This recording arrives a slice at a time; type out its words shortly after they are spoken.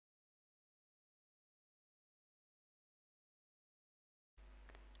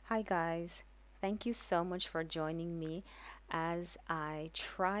Hi guys, thank you so much for joining me as I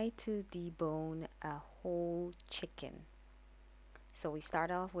try to debone a whole chicken. So we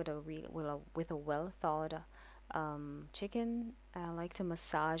start off with a well thawed chicken. I like to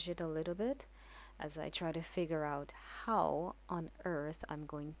massage it a little bit as I try to figure out how on earth I'm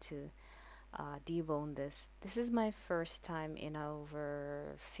going to debone this. This is my first time in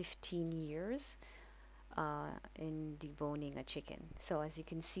over 15 years in deboning a chicken. So as you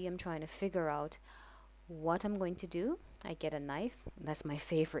can see, I'm trying to figure out what I'm going to do. I get a knife, that's my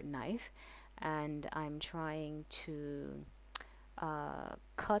favorite knife, and I'm trying to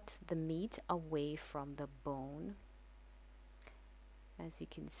cut the meat away from the bone. As you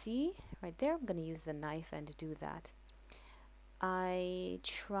can see right there, I'm going to use the knife and do that. I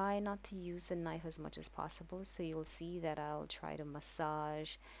try not to use the knife as much as possible, so you'll see that I'll try to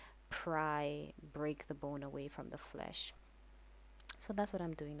massage, pry, break the bone away from the flesh. So that's what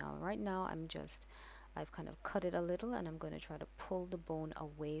I'm doing now. Right now, I've kind of cut it a little and I'm going to try to pull the bone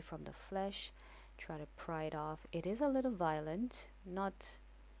away from the flesh, try to pry it off. It is a little violent, not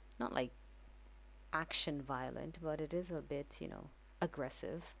like action violent, but it is a bit,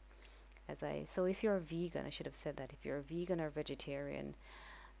 aggressive. So if you're a vegan, I should have said that if you're a vegan or vegetarian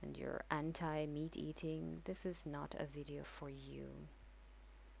and you're anti meat eating, this is not a video for you.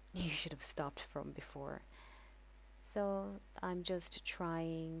 You should have stopped from before. So I'm just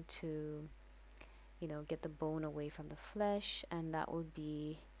trying to get the bone away from the flesh, and that will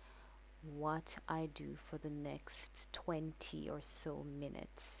be what I do for the next 20 or so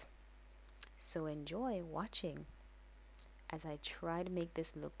minutes. So enjoy watching as I try to make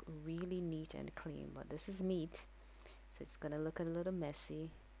this look really neat and clean, but this is meat, so it's gonna look a little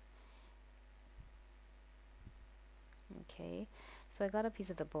messy. Okay, so I got a piece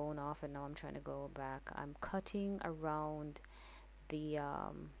of the bone off and now I'm trying to go back. I'm cutting around the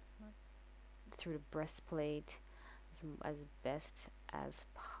through the breastplate as best as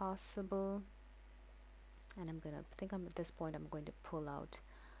possible, and I'm at this point I'm going to pull out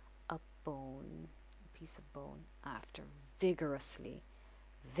a bone, a piece of bone, after vigorously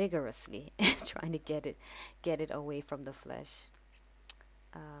trying to get it away from the flesh.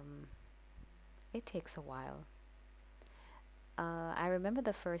 um, it takes a while. I remember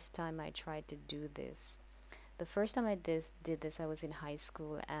the first time I tried to do this. The first time I did this, I was in high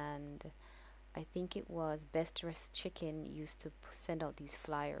school, and I think it was Best Dressed Chicken used to send out these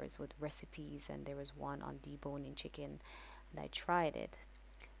flyers with recipes, and there was one on deboning chicken, and I tried it.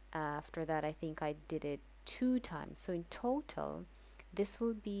 After that, I think I did it 2 times. So in total, this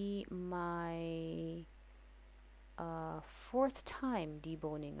will be my fourth time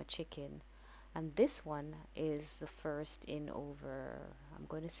deboning a chicken. And this one is the first in over, I'm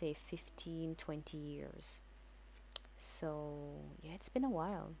going to say 15, 20 years. So yeah, it's been a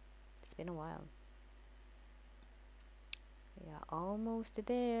while. It's been a while. Yeah, almost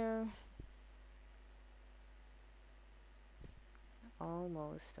there.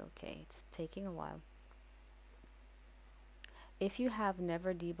 Almost. Okay, it's taking a while. If you have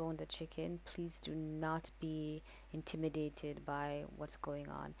never deboned a chicken, please do not be intimidated by what's going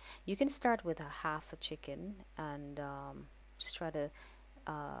on. You can start with a half a chicken and just try to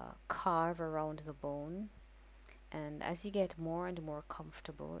carve around the bone. And as you get more and more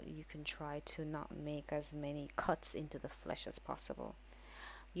comfortable, you can try to not make as many cuts into the flesh as possible.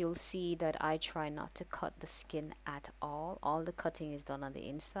 You'll see that I try not to cut the skin at all. All the cutting is done on the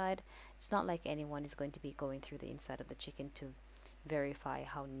inside. It's not like anyone is going to be going through the inside of the chicken to verify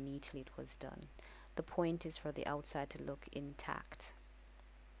how neatly it was done. The point is for the outside to look intact.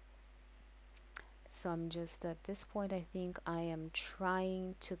 So I'm just at this point, I think I am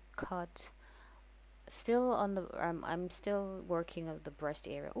trying to cut still on the I'm still working on the breast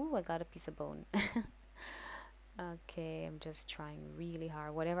area. Oh, I got a piece of bone. Okay, I'm just trying really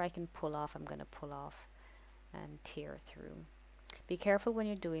hard. Whatever I can pull off, I'm gonna pull off and tear through. Be careful when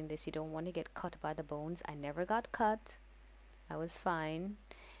you're doing this. You don't want to get cut by the bones. I never got cut. I was fine,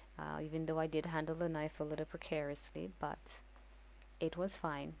 even though I did handle the knife a little precariously, but it was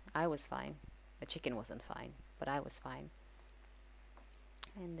fine. I was fine. The chicken wasn't fine, but I was fine.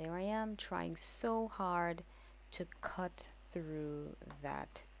 And there I am trying so hard to cut through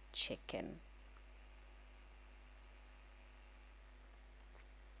that chicken.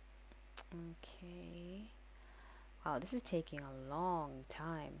 Okay. Wow, this is taking a long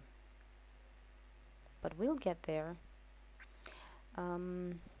time, but we'll get there.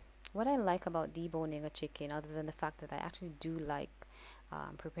 What I like about deboning a chicken, other than the fact that I actually do like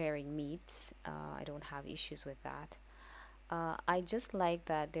preparing meats, I don't have issues with that. I just like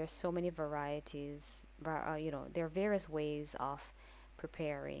that there's so many varieties, there are various ways of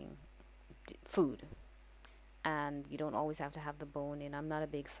preparing food, and you don't always have to have the bone in. I'm not a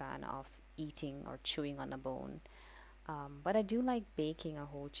big fan of eating or chewing on a bone, but I do like baking a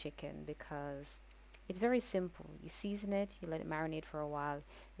whole chicken because it's very simple. You season it, you let it marinate for a while,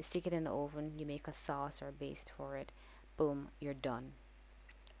 you stick it in the oven, you make a sauce or a baste for it, boom, you're done.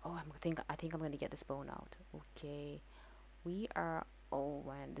 Oh, I think I'm gonna get this bone out. Okay, we are. Oh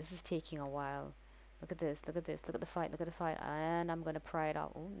man, this is taking a while. Look at this. Look at this. Look at the fight. Look at the fight. And I'm gonna pry it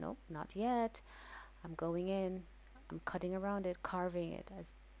out. Oh no, not yet. I'm going in. I'm cutting around it, carving it. As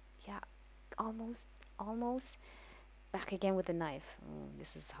yeah, almost, almost. Back again with the knife.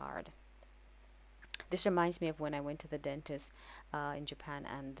 This is hard. This reminds me of when I went to the dentist in Japan,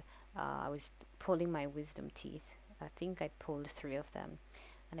 and I was pulling my wisdom teeth. I think I pulled three of them,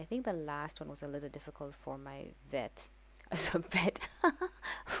 and I think the last one was a little difficult for my vet, as a vet,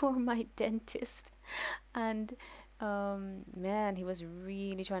 for my dentist. And man, he was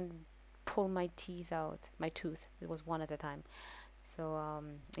really trying to pull my teeth out, my tooth. It was one at a time. So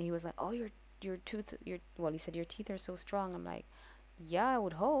and he was like, "Oh, your tooth, your well," he said, "Your teeth are so strong." I'm like, "Yeah, I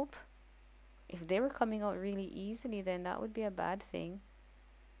would hope. If they were coming out really easily, then that would be a bad thing."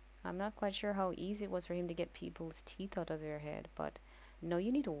 I'm not quite sure how easy it was for him to get people's teeth out of their head, but no,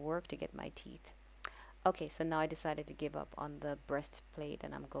 you need to work to get my teeth. Okay, so now I decided to give up on the breastplate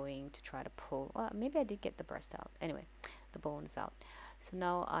and I'm going to try to pull. Well, maybe I did get the breast out. Anyway, the bone is out. So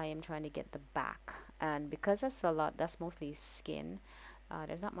now I am trying to get the back. And because that's mostly skin,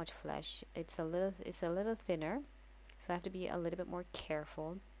 there's not much flesh. It's a little thinner. So I have to be a little bit more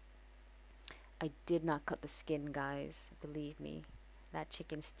careful. I did not cut the skin, guys. Believe me. That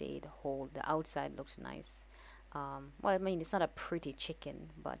chicken stayed whole. The outside looked nice. Well, I mean, it's not a pretty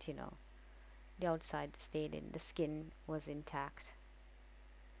chicken, but you know, the outside stayed in. The skin was intact.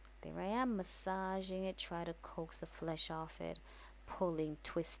 There I am massaging it, try to coax the flesh off it, pulling,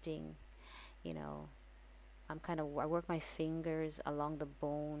 twisting, you know. I work my fingers along the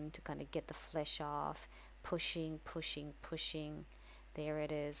bone to kind of get the flesh off, pushing, pushing, pushing. There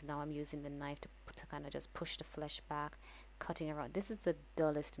it is. Now I'm using the knife to kind of just push the flesh back, cutting around. This is the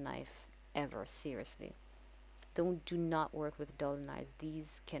dullest knife ever, seriously. Do not work with dull knives.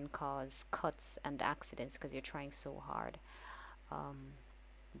 These can cause cuts and accidents because you're trying so hard. Um,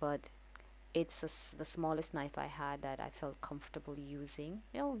 but it's the smallest knife I had that I felt comfortable using.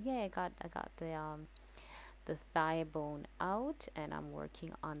 Oh yeah, I got the thigh bone out, and I'm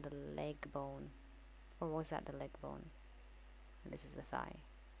working on the leg bone. Or was that the leg bone? And this is the thigh.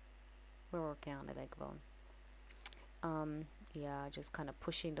 We're working on the leg bone. Yeah, just kind of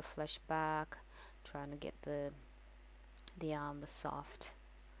pushing the flesh back, trying to get the soft.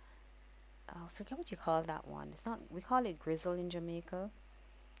 I forget what you call that one. It's not. We call it grizzle in Jamaica.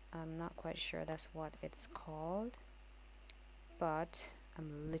 I'm not quite sure that's what it's called, but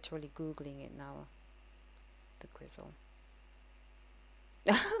I'm literally googling it now. The grizzle.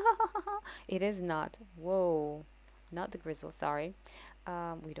 It is not. Whoa, not the grizzle. Sorry.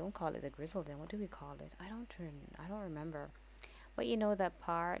 We don't call it the grizzle. Then what do we call it? I don't remember. But you know that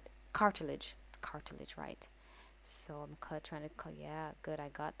part, cartilage. Cartilage, right? So I'm trying to cut. Yeah, good. I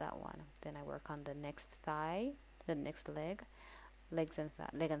got that one. Then I work on the next thigh, the next leg, leg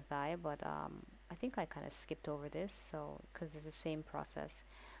and thigh. But I think I kind of skipped over this. So because it's the same process.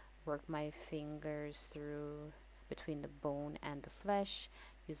 Work my fingers through between the bone and the flesh.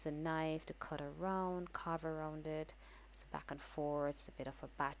 Use the knife to cut around, carve around it. It's back and forth. It's a bit of a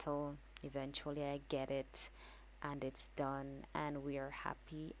battle. Eventually, I get it, and it's done, and we are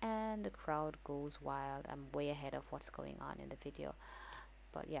happy, and the crowd goes wild. I'm way ahead of what's going on in the video.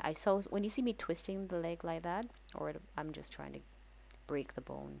 But yeah, I saw when you see me twisting the leg like that, or I'm just trying to break the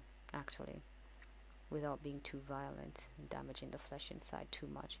bone, actually, without being too violent and damaging the flesh inside too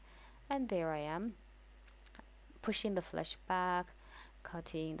much. And there I am, pushing the flesh back,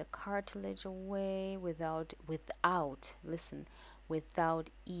 cutting the cartilage away listen, without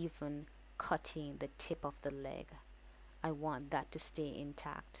even cutting the tip of the leg. I want that to stay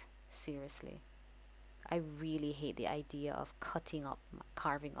intact. Seriously. I really hate the idea of carving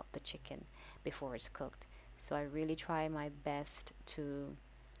up the chicken before it's cooked. So I really try my best to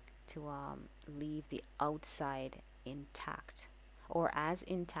leave the outside intact, or as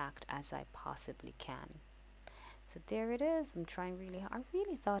intact as I possibly can. So there it is. I'm trying really hard. I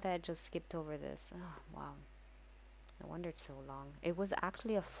really thought I had just skipped over this. Oh, wow. No wonder it's so long. It was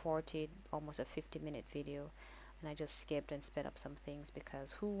actually a 40, almost a 50-minute video, and I just skipped and sped up some things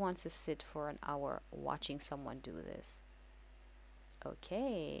because who wants to sit for an hour watching someone do this?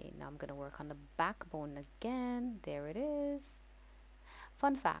 Okay, now I'm going to work on the backbone again. There it is.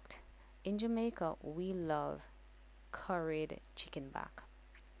 Fun fact, in Jamaica, we love curried chicken back.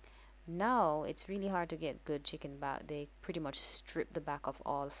 Now it's really hard to get good chicken back. They pretty much strip the back of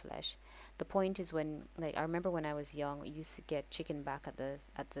all flesh. The point is when, like, I remember when I was young, I used to get chicken back at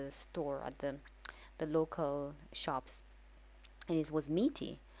the store, at the local shops, and it was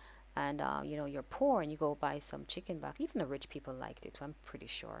meaty. And you know, you're poor and you go buy some chicken back. Even the rich people liked it, I'm pretty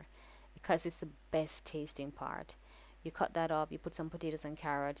sure, because it's the best tasting part. You cut that up, you put some potatoes and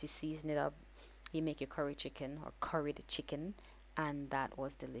carrots, you season it up, you make your curry chicken or curried chicken, and that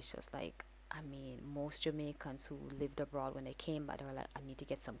was delicious. Like, I mean, most Jamaicans who lived abroad, when they came back, they were like, I need to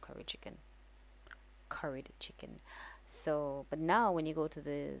get some curry chicken, curried chicken. So, but now when you go to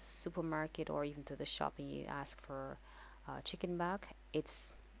the supermarket or even to the shop and you ask for chicken back, it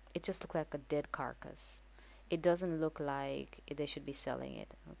just looks like a dead carcass. It doesn't look like they should be selling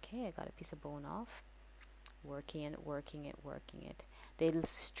it. Okay, I got a piece of bone off. Working it, working it, working it. They'll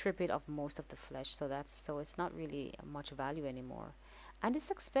strip it of most of the flesh, so it's not really much value anymore, and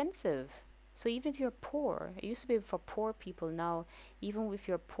it's expensive. So even if you're poor, it used to be for poor people. Now, even if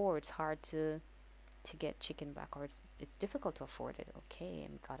you're poor, it's hard to get chicken back, or it's difficult to afford it. Okay,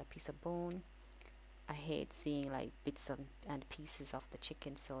 and got a piece of bone. I hate seeing like bits and pieces of the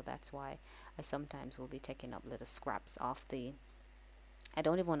chicken, so that's why I sometimes will be taking up little scraps off the. I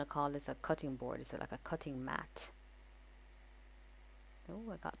don't even want to call this a cutting board. It's like a cutting mat.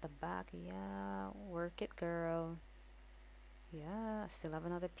 Oh, I got the back. Yeah, work it, girl. Yeah, still have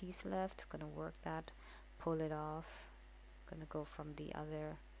another piece left. Gonna work that, pull it off. Gonna go from the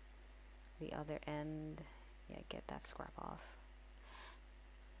other end. Yeah, get that scrap off.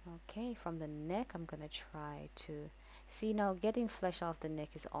 Okay, from the neck, I'm gonna try to see now. Getting flesh off the neck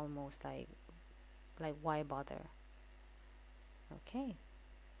is almost like why bother? Okay,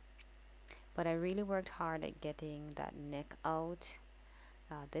 but I really worked hard at getting that neck out.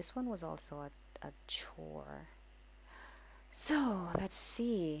 This one was also a chore. So let's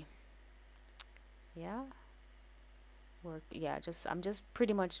see. Yeah, work. Yeah, just I'm just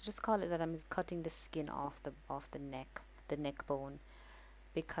pretty much just call it that I'm cutting the skin off the neck, the neck bone,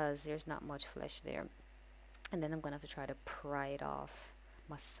 because there's not much flesh there. And then I'm gonna have to try to pry it off,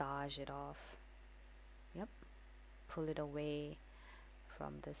 massage it off. Yep, pull it away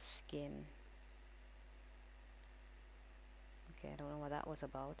from the skin. Okay, I don't know what that was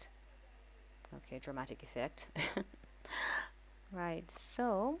about. Okay, dramatic effect. Right,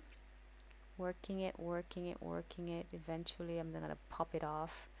 so working it, working it, working it. Eventually, I'm gonna pop it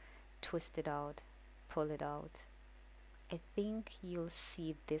off, twist it out, pull it out. I think you'll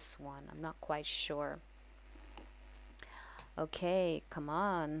see this one. I'm not quite sure. Okay, come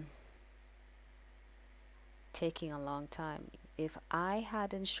on. Taking a long time. If I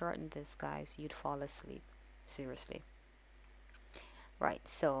hadn't shortened this, guys, you'd fall asleep. Seriously. Right,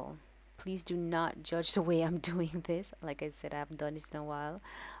 so please do not judge the way I'm doing this. Like I said, I haven't done it in a while.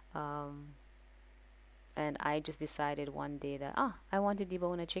 Um, and I just decided one day that, I want to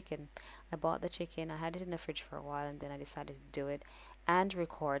debone a chicken. I bought the chicken, I had it in the fridge for a while, and then I decided to do it and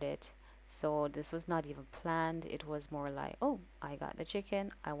record it. So this was not even planned. It was more like, oh, I got the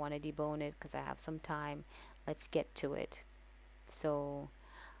chicken, I want to debone it because I have some time. Let's get to it. So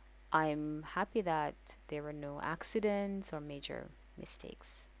I'm happy that there were no accidents or major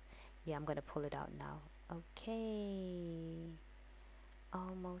mistakes. Yeah, I'm gonna pull it out now. Okay,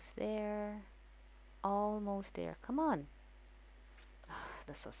 almost there. Almost there. Come on.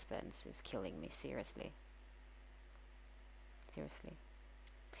 The suspense is killing me, seriously. Seriously.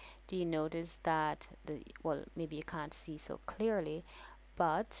 Do you notice that well, maybe you can't see so clearly,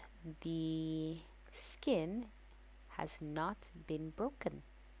 but the skin has not been broken.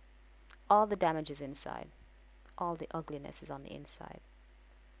 All the damage is inside. All the ugliness is on the inside,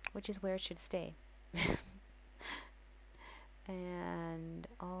 which is where it should stay. And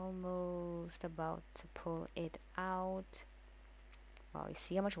almost about to pull it out. Wow, you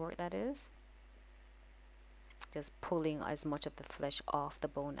see how much work that is? Just pulling as much of the flesh off the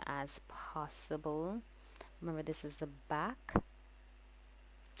bone as possible. Remember, this is the back.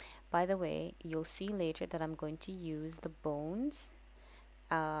 By the way, you'll see later that I'm going to use the bones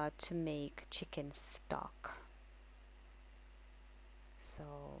to make chicken stock.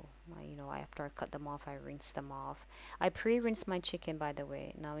 So, after I cut them off, I rinse them off. I pre-rinse my chicken, by the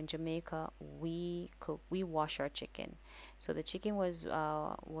way. Now in Jamaica, we wash our chicken. So the chicken was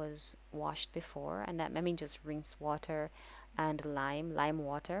washed before, and that I mean just rinse water and lime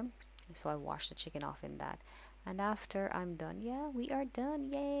water. So I wash the chicken off in that. And after I'm done, yeah, we are done.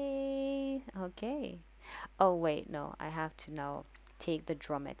 Yay! Okay. Oh wait, no, I have to now take the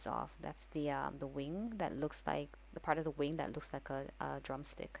drumettes off. That's the wing that looks like the part of the wing that looks like a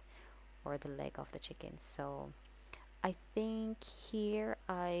drumstick or the leg of the chicken. So I think here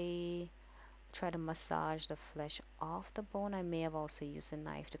I try to massage the flesh off the bone. I may have also used a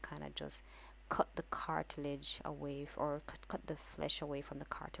knife to kind of just cut the cartilage away or cut the flesh away from the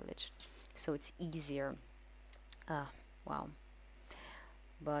cartilage so it's easier. Uh, wow.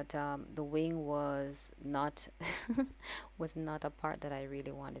 But the wing was not was not a part that I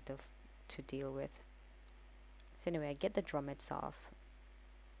really wanted to deal with. So anyway, I get the drumettes off.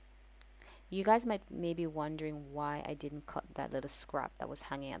 You guys might maybe wondering why I didn't cut that little scrap that was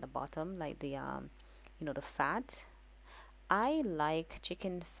hanging at the bottom, like the the fat. I like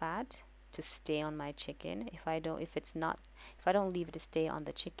chicken fat to stay on my chicken. If I don't leave it to stay on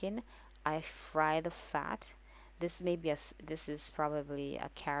the chicken, I fry the fat. This is probably a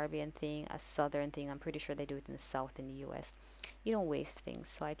Caribbean thing, a southern thing. I'm pretty sure they do it in the south in the US. You don't waste things.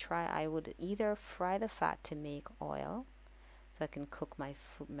 So I would either fry the fat to make oil so I can cook my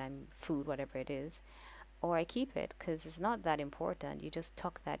food, whatever it is, or I keep it because it's not that important. You just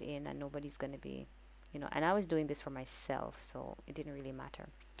tuck that in and nobody's going to be, and I was doing this for myself, so it didn't really matter.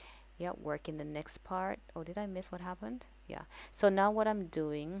 Yeah, working the next part. Oh, did I miss what happened? Yeah. So now what I'm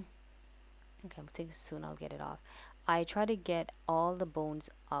doing, okay, I think soon I'll get it off. I try to get all the bones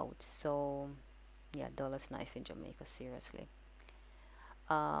out. So, yeah, Dollar's knife in Jamaica, seriously.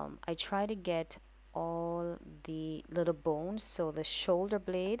 I try to get all the little bones. So the shoulder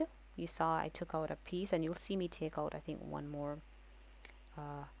blade, you saw I took out a piece, and you'll see me take out, I think, one more.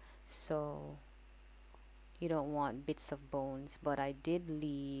 Uh, so you don't want bits of bones, but I did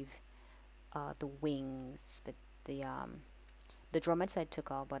leave the wings, the drumettes I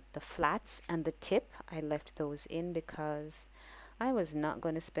took out, but the flats and the tip I left those in because I was not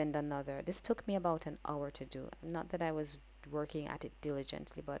going to spend another. This took me about an hour to do. Not that I was working at it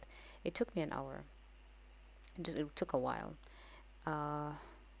diligently, but it took me an hour. It took a while. Uh,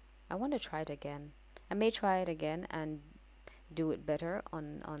 I want to try it again. I may try it again and do it better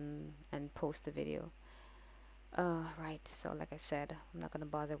on and post the video. Right. So like I said, I'm not gonna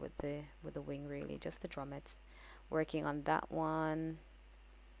bother with the wing really, just the drumettes. Working on that one.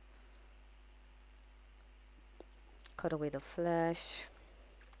 Cut away the flesh.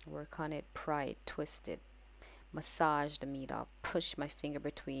 Work on it. Pry it. Twist it. Massage the meat up. Push my finger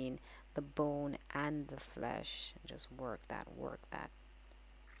between the bone and the flesh. Just work that. Work that.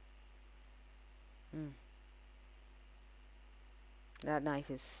 Mm. That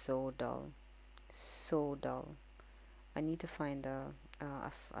knife is so dull. So dull. I need to find a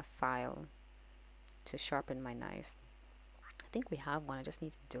file to sharpen my knife. I think we have one. I just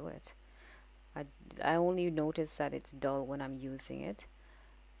need to do it. I, I only notice that it's dull when I'm using it,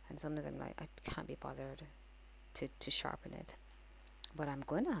 and sometimes I'm like, I can't be bothered to sharpen it. But I'm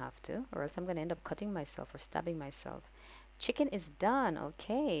going to have to, or else I'm going to end up cutting myself or stabbing myself. Chicken is done.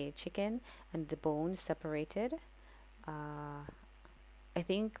 Okay, chicken and the bones separated. Uh, I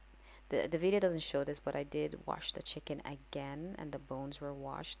think the video doesn't show this, but I did wash the chicken again, and the bones were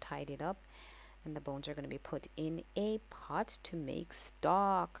washed, tidied up, and the bones are going to be put in a pot to make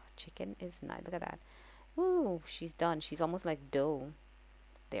stock. Chicken is nice. Look at that. Ooh, she's done. She's almost like dough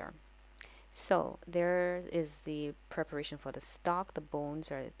there. So there is the preparation for the stock. The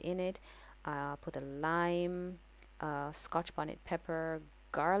bones are in it. Put a lime, scotch bonnet pepper,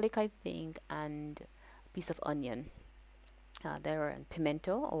 garlic, I think, and a piece of onion. There are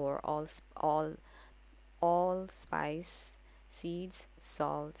pimento or all spice seeds,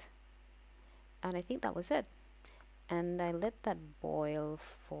 salt, and I think that was it. And I let that boil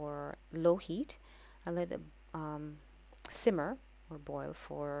for low heat. I let it um, simmer or boil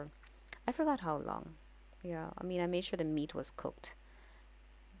for, I forgot how long. Yeah, I mean, I made sure the meat was cooked.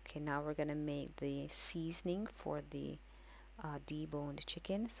 Okay, now we're gonna make the seasoning for the deboned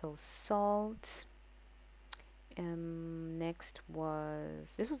chicken. So salt. Next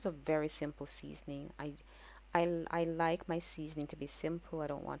was, this was a very simple seasoning. I like my seasoning to be simple. I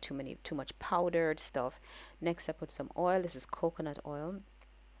don't want too much powdered stuff. Next I put some oil. This is coconut oil.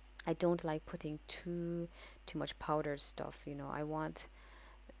 I don't like putting too much powdered stuff. I want,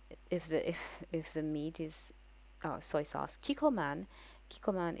 if the meat is soy sauce. Kikoman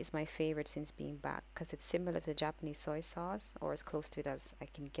is my favorite since being back because it's similar to Japanese soy sauce, or as close to it as I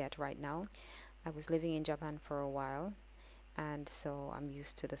can get right now. I was living in Japan for a while, and so I'm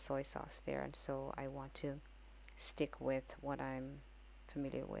used to the soy sauce there, and so I want to stick with what I'm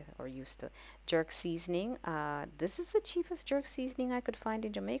familiar with or used to. Jerk seasoning. This is the cheapest jerk seasoning I could find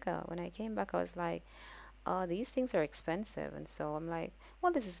in Jamaica. When I came back, I was like, these things are expensive. And so I'm like,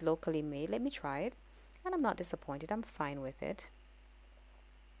 well, this is locally made. Let me try it. And I'm not disappointed. I'm fine with it.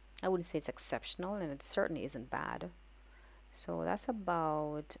 I wouldn't say it's exceptional, and it certainly isn't bad. So that's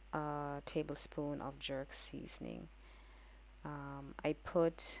about a tablespoon of jerk seasoning. I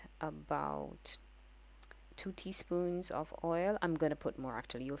put about 2 teaspoons of oil. I'm gonna put more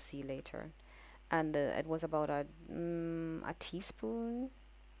actually. You'll see later. And it was about a teaspoon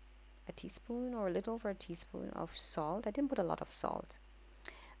or a little over a teaspoon of salt. I didn't put a lot of salt.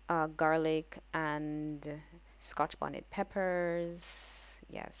 Garlic and Scotch bonnet peppers.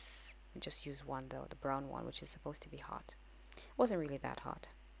 Yes, I just used one though, the brown one, which is supposed to be hot. It wasn't really that hot.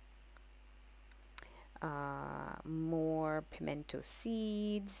 More pimento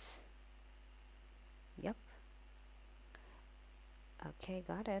seeds. Yep. Okay,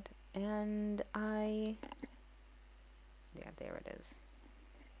 got it. And yeah, there it is.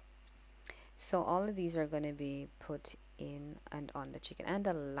 So all of these are going to be put in and on the chicken, and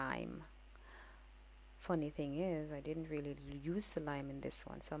the lime. Funny thing is, I didn't really use the lime in this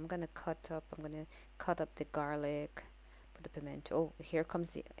one, so I'm going to cut up the garlic, put the pimento. Oh, here comes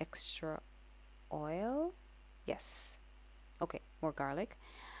the extra oil. Yes. Okay, more garlic.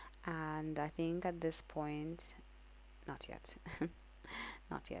 And I think at this point, not yet.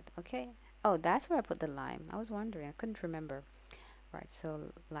 Not yet. Okay. Oh, that's where I put the lime. I was wondering. I couldn't remember. Right,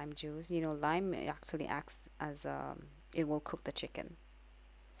 so lime juice. You know, lime actually acts as it will cook the chicken.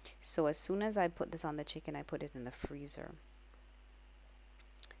 So as soon as I put this on the chicken, I put it in the freezer.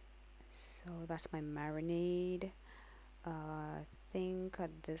 So that's my marinade. I think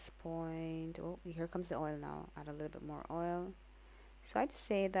at this point, oh, here comes the oil now. Add a little bit more oil. So I'd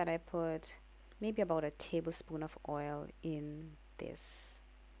say that I put maybe about a tablespoon of oil in this.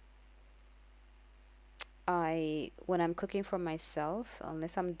 When I'm cooking for myself,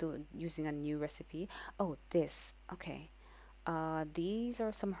 unless I'm using a new recipe. Oh, this. Okay. These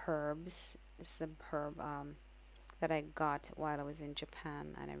are some herbs. Some herb that I got while I was in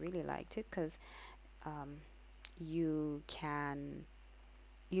Japan, and I really liked it because um, you can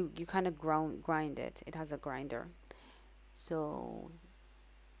you kind of grind it. It has a grinder. So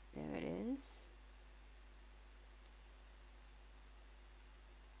there it is.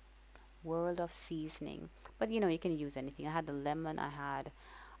 World of seasoning. But you know, you can use anything. I had the lemon. I had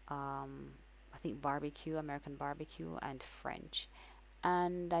I think barbecue, American barbecue, and French.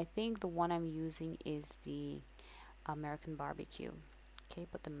 And I think the one I'm using is the American barbecue. Okay,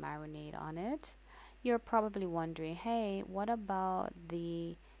 put the marinade on it. You're probably wondering, hey, what about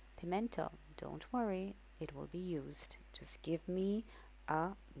the pimento? Don't worry, it will be used. Just give me a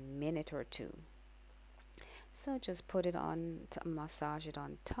minute or two. So just put it on, to massage it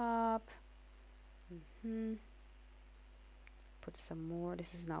on top. Put some more.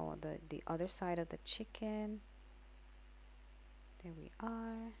 This is now on the other side of the chicken. There we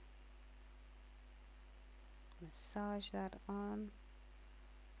are. Massage that on.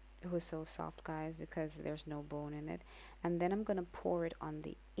 It was so soft, guys, because there's no bone in it. And then I'm gonna pour it on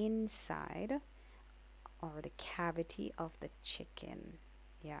the inside or the cavity of the chicken.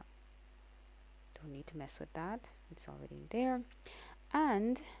 Yeah, don't need to mess with that. It's already in there.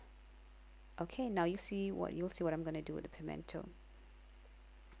 And okay, now you'll see what I'm gonna do with the pimento.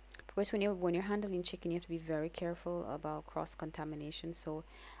 Of course, when you're handling chicken, you have to be very careful about cross contamination. So,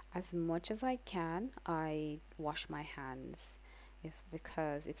 as much as I can, I wash my hands,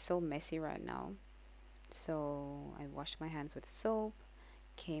 because it's so messy right now. So I washed my hands with soap,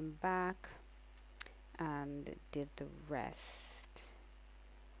 came back, and did the rest.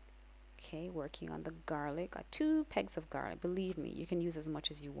 Okay, working on the garlic. 2 pegs of garlic. Believe me, you can use as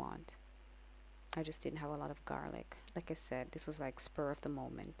much as you want. I just didn't have a lot of garlic. Like I said, this was like spur of the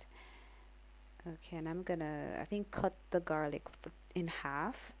moment. Okay, and I'm gonna, I think, cut the garlic in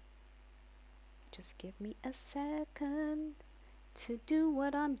half. Just give me a second to do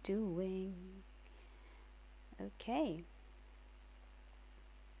what I'm doing. Okay.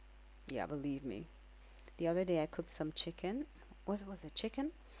 Yeah, believe me. The other day I cooked some chicken. Was it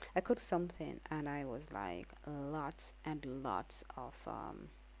chicken? I cooked something and I was like lots and lots of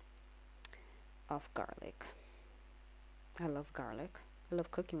garlic. I love garlic. I love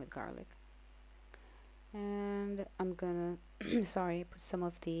cooking with garlic. And I'm gonna sorry, put some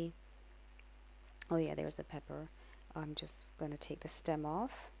of the, oh yeah, there's the pepper. I'm just gonna take the stem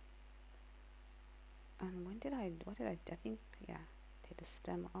off. And what did I think, yeah, take the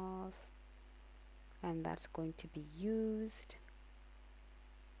stem off. And that's going to be used.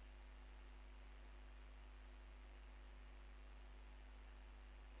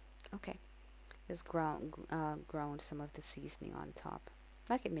 Okay, just ground some of the seasoning on top.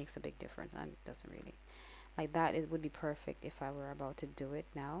 Like, it makes a big difference, and it doesn't really. Like that, it would be perfect if I were about to do it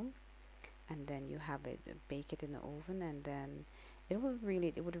now. And then you have it, bake it in the oven, and then it would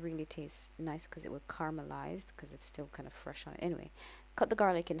really taste nice because it would caramelize because it's still kind of fresh on it. Anyway, cut the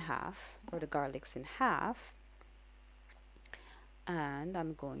garlic in half, or the garlics in half. And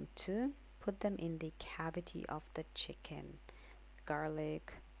I'm going to put them in the cavity of the chicken.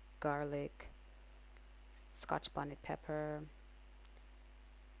 Garlic, garlic, scotch bonnet pepper,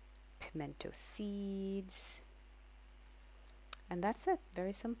 pimento seeds, and that's it.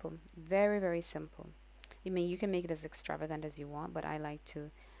 Very simple. Very, very simple. I mean, you can make it as extravagant as you want, but I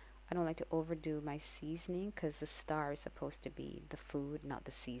don't like to overdo my seasoning because the star is supposed to be the food, not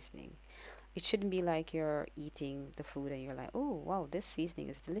the seasoning. It shouldn't be like you're eating the food and you're like, oh, wow, this seasoning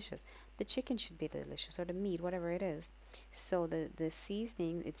is delicious. The chicken should be delicious, or the meat, whatever it is. So the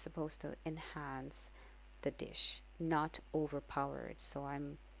seasoning, it's supposed to enhance the dish, not overpower it. So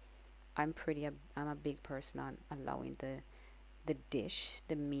I'm a big person on allowing the dish,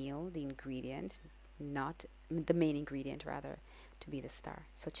 the meal, the ingredient, not the main ingredient rather, to be the star.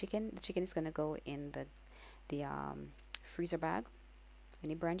 So the chicken is gonna go in the freezer bag,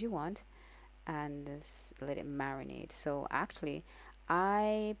 any brand you want, and let it marinate. So actually,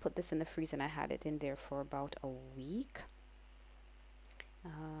 I put this in the freezer and I had it in there for about a week,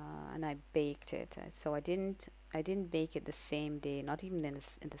 and I baked it. So I didn't bake it the same day, not even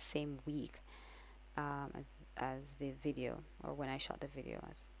in the same week as the video or when I shot the video.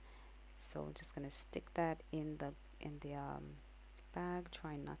 So I'm just gonna stick that in the bag,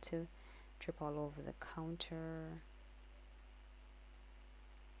 trying not to drip all over the counter,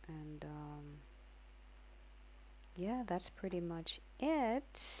 and yeah, that's pretty much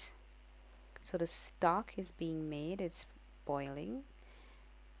it. So the stock is being made, it's boiling,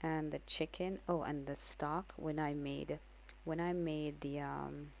 and the chicken, oh, and the stock when I made the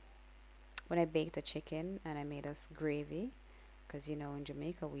when I baked the chicken and I made us gravy, because you know in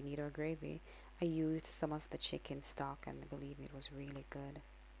Jamaica we need our gravy. I used some of the chicken stock and believe me, it was really good.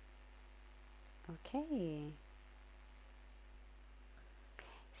 Okay,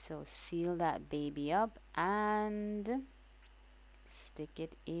 so seal that baby up and stick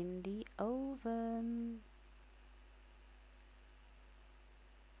it in the oven.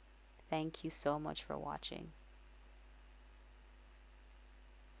 Thank you so much for watching.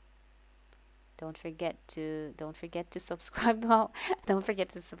 Don't forget to subscribe. Well, don't forget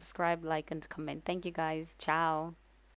to subscribe, like, and comment. Thank you guys. Ciao.